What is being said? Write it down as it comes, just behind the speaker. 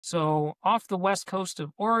So off the west coast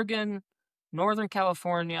of Oregon, Northern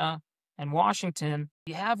California, and Washington,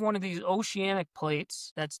 you have one of these oceanic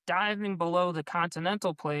plates that's diving below the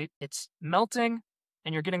continental plate. It's melting,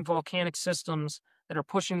 and you're getting volcanic systems that are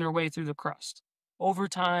pushing their way through the crust. Over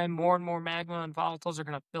time, more and more magma and volatiles are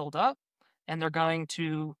going to build up, and they're going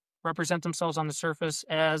to represent themselves on the surface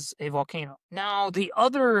as a volcano. Now, the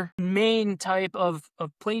other main type of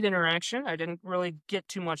plate interaction, I didn't really get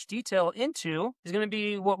too much detail into, is going to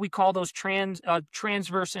be what we call those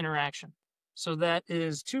transverse interaction. So that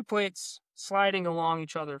is two plates sliding along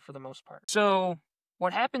each other for the most part. So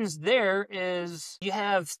what happens there is you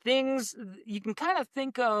have things, you can kind of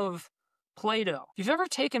think of Play-Doh. If you've ever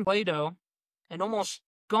taken Play-Doh and almost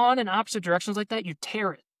gone in opposite directions like that, you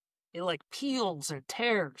tear it. It like peels and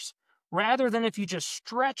tears. Rather than if you just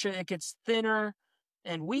stretch it, it gets thinner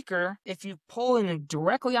and weaker. If you pull in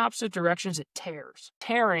directly opposite directions, it tears.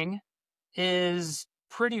 Tearing is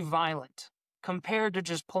pretty violent compared to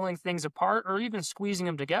just pulling things apart or even squeezing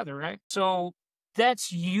them together, right? So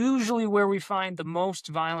that's usually where we find the most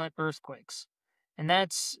violent earthquakes. And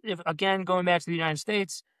that's, if again, going back to the United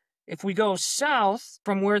States, if we go south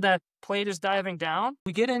from where that plate is diving down,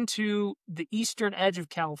 we get into the eastern edge of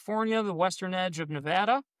California, the western edge of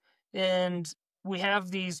Nevada, and we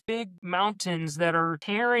have these big mountains that are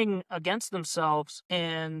tearing against themselves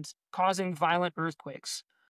and causing violent earthquakes.